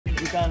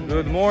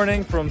Good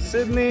morning from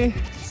Sydney.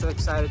 So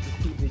excited to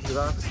feed the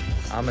giraffes.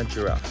 I'm a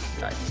giraffe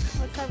guy.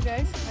 What's up,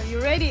 guys? Are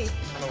you ready?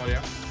 Hello, Alia.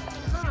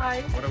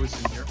 Hi. What are we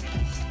seeing here?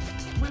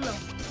 Willow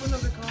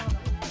the color.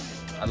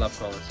 I love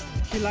colors.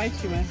 She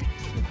likes you, man.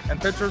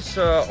 And Petros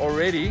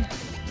already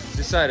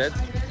decided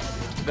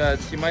that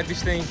he might be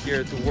staying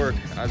here to work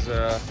as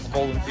a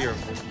volunteer.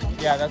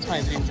 Yeah, that's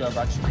my dream job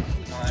actually.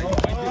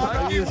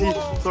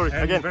 Sorry,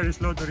 again. Very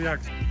slow to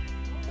react.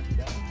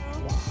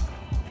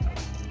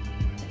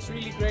 It's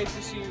really great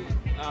to see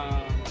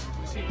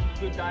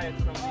good diet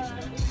from these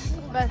guys.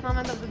 Best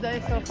moment of the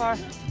day so far.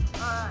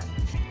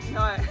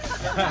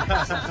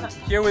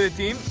 Here with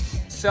the team,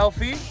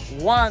 selfie,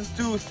 1,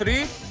 2, 3,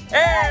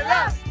 hey,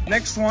 last!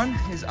 Next one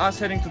is us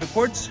heading to the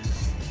courts.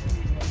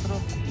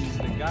 He's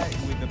the guy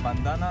with the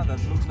bandana that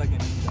looks like a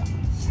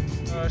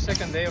ninja. Our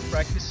second day of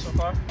practice so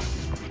far.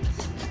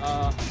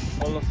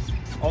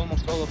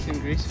 Almost all of Team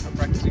Greece are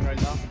practicing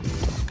right now.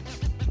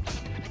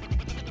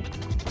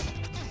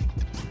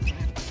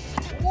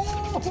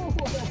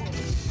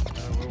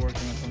 We're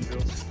working on some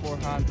drills.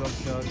 Forehand, drop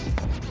shots,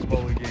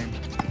 volley game.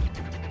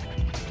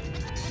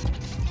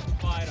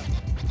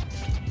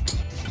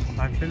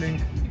 I'm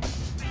feeling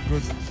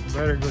good,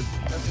 very good.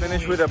 Let's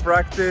finish with the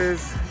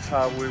practice.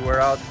 We were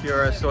out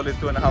here a solid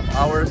 2.5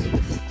 hours.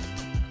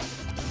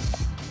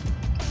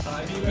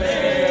 Anime,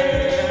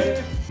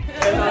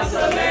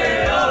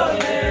 el